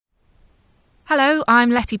Hello, I'm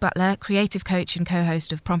Letty Butler, creative coach and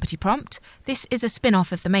co-host of Prompty Prompt. This is a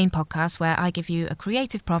spin-off of the main podcast where I give you a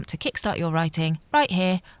creative prompt to kickstart your writing right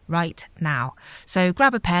here, right now. So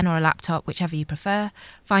grab a pen or a laptop, whichever you prefer,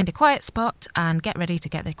 find a quiet spot and get ready to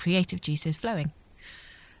get the creative juices flowing.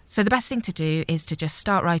 So the best thing to do is to just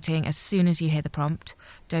start writing as soon as you hear the prompt.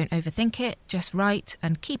 Don't overthink it, just write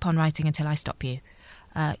and keep on writing until I stop you.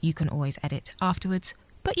 You can always edit afterwards,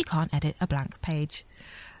 but you can't edit a blank page.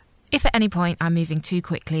 If at any point I'm moving too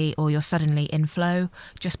quickly or you're suddenly in flow,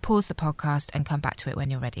 just pause the podcast and come back to it when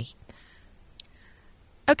you're ready.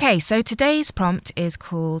 Okay, so today's prompt is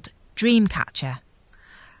called Dreamcatcher.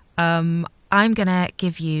 I'm going to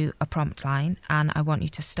give you a prompt line and I want you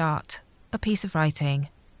to start a piece of writing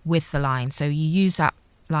with the line. So you use that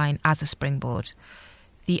line as a springboard.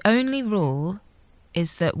 The only rule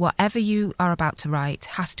is that whatever you are about to write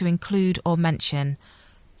has to include or mention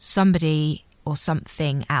somebody or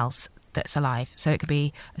something else that's alive. So it could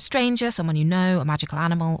be a stranger, someone you know, a magical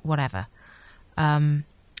animal, whatever.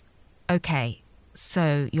 Okay,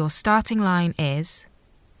 so your starting line is,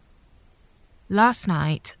 last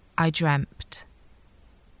night I dreamt.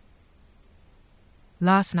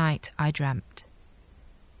 Last night I dreamt.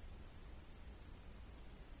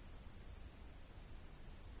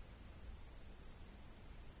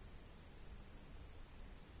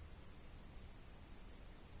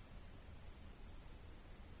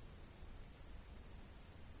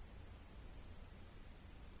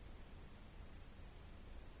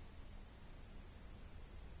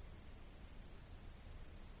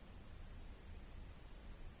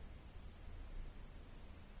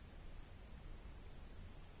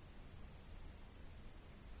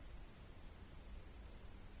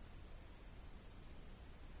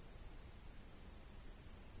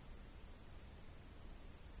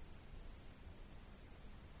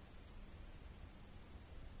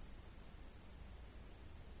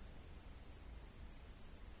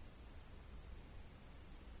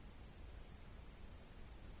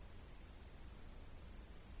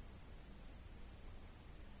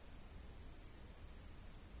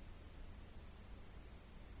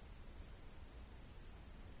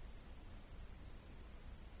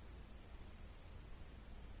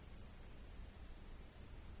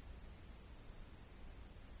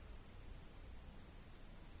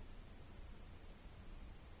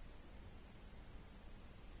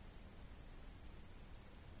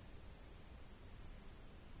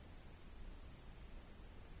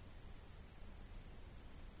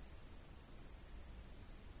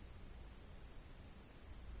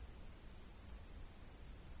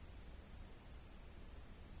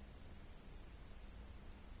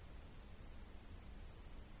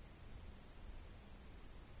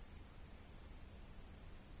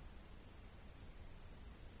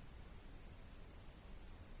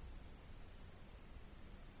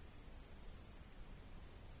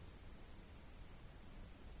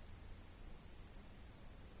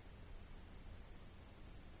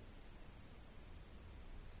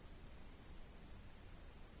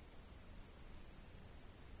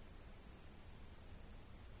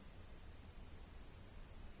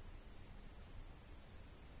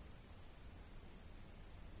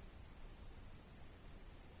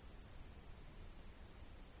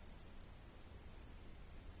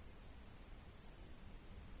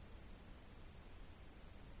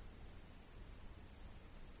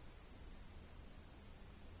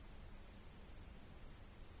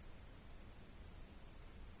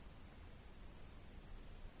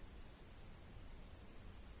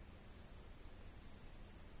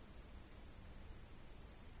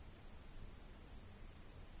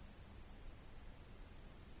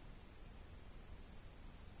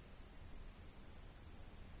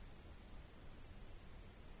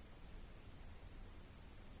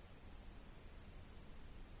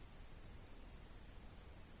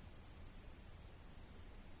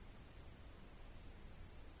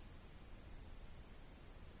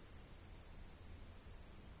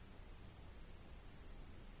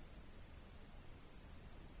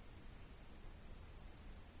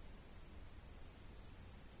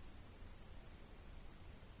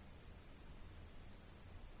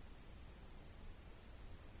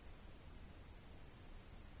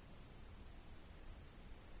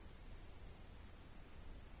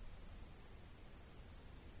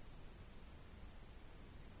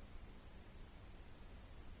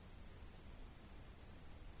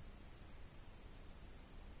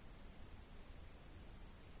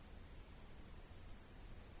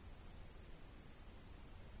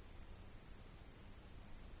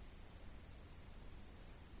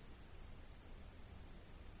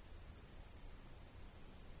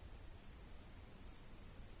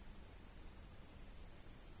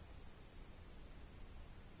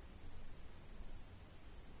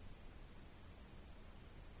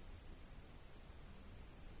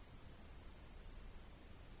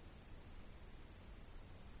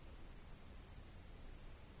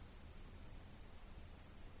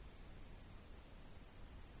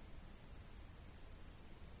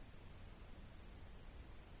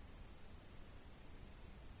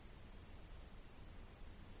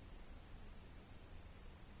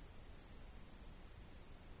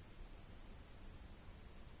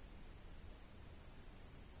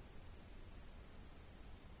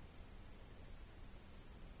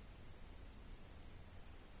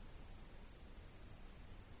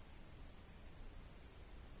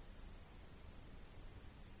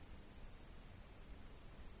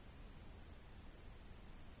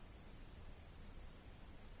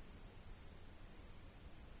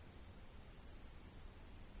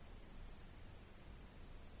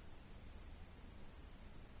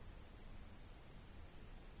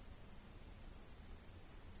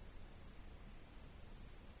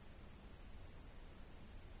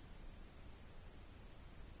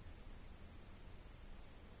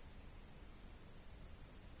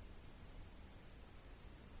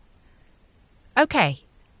 Okay,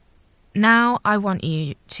 now I want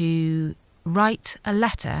you to write a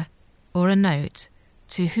letter or a note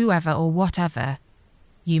to whoever or whatever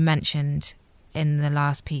you mentioned in the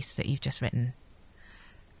last piece that you've just written.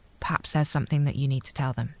 Perhaps there's something that you need to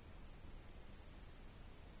tell them,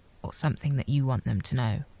 or something that you want them to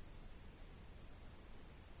know.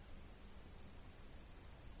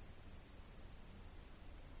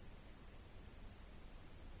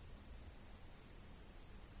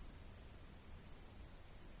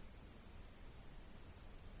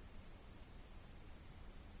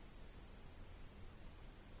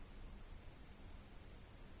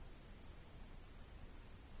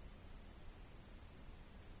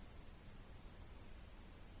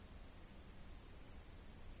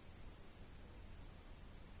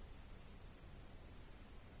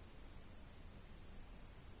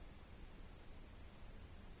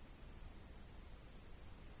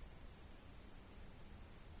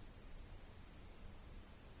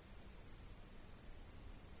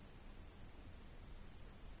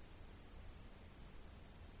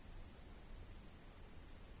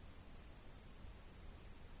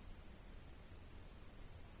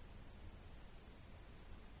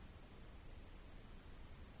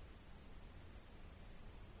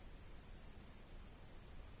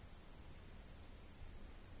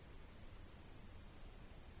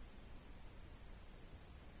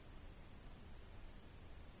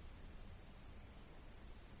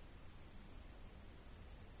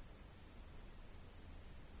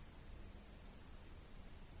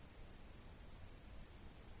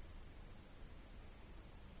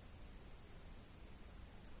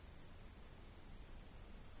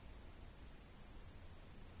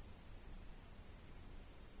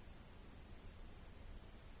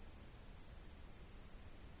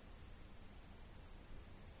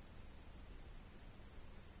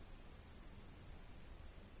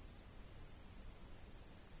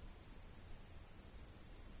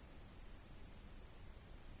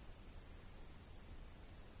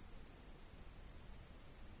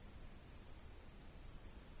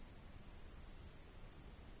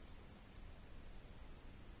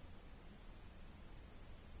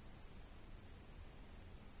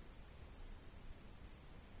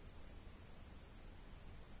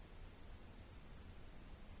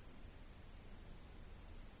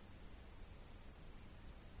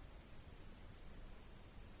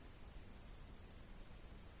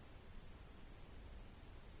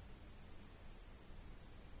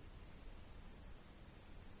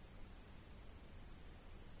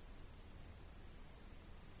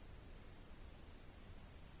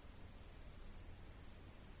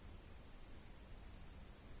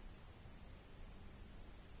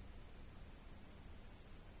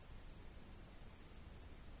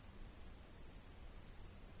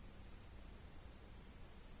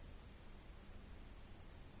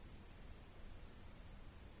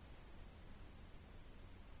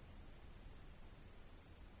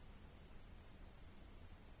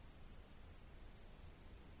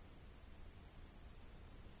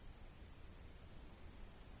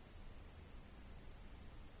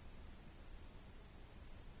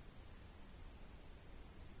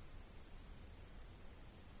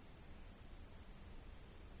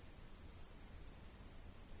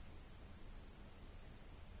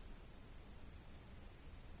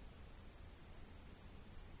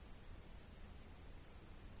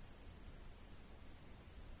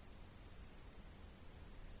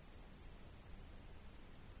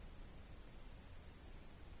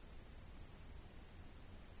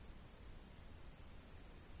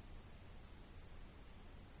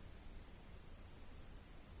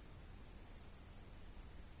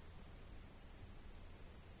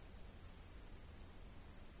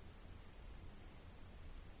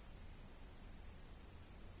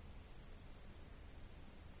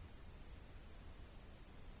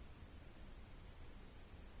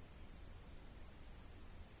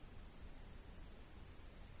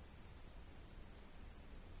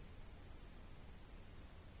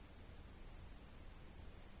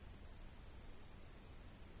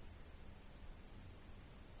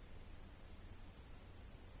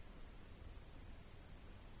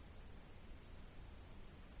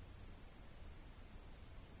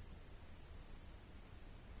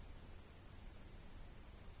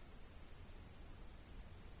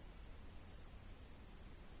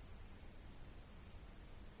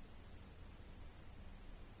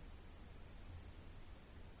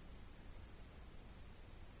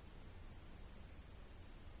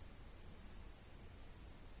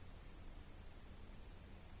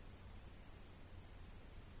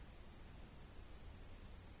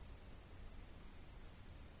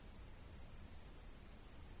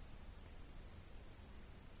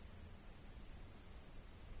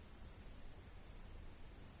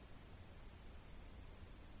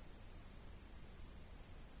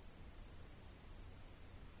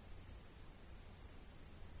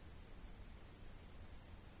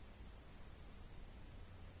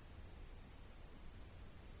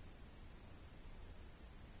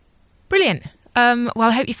 Brilliant. Well,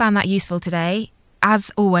 I hope you found that useful today.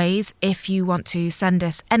 As always, if you want to send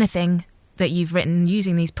us anything that you've written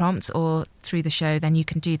using these prompts or through the show, then you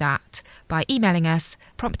can do that by emailing us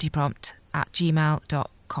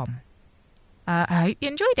promptyprompt@gmail.com. I hope you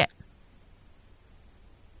enjoyed it.